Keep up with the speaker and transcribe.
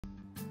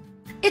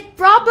It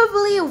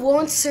probably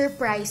won't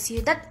surprise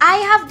you that I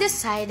have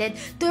decided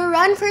to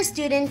run for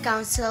Student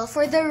Council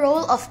for the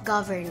role of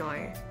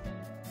governor.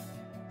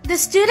 The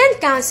Student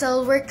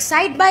Council works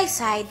side by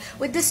side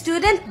with the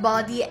student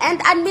body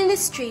and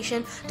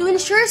administration to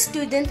ensure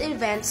student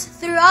events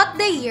throughout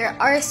the year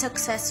are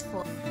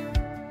successful.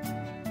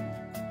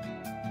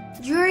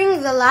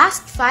 During the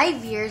last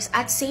 5 years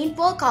at St.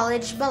 Paul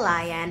College,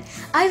 Balayan,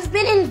 I've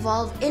been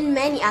involved in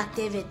many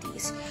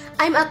activities.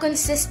 I'm a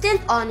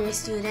consistent honor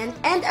student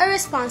and a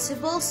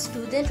responsible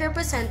student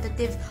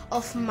representative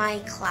of my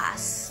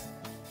class.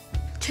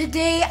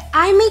 Today,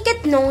 I make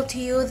it known to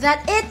you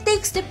that it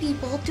takes the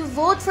people to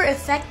vote for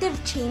effective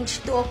change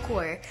to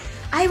occur.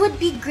 I would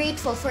be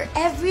grateful for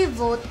every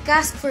vote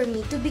cast for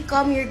me to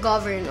become your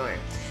governor.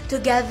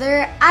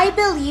 Together, I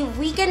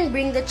believe we can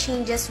bring the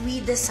changes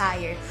we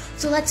desire.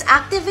 So let's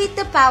activate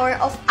the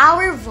power of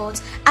our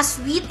votes as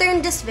we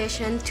turn this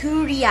vision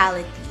to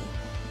reality.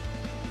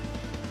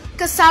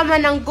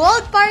 Kasama ng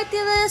Gold Party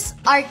List,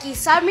 Arky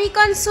Samri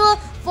Consul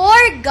for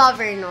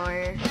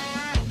Governor.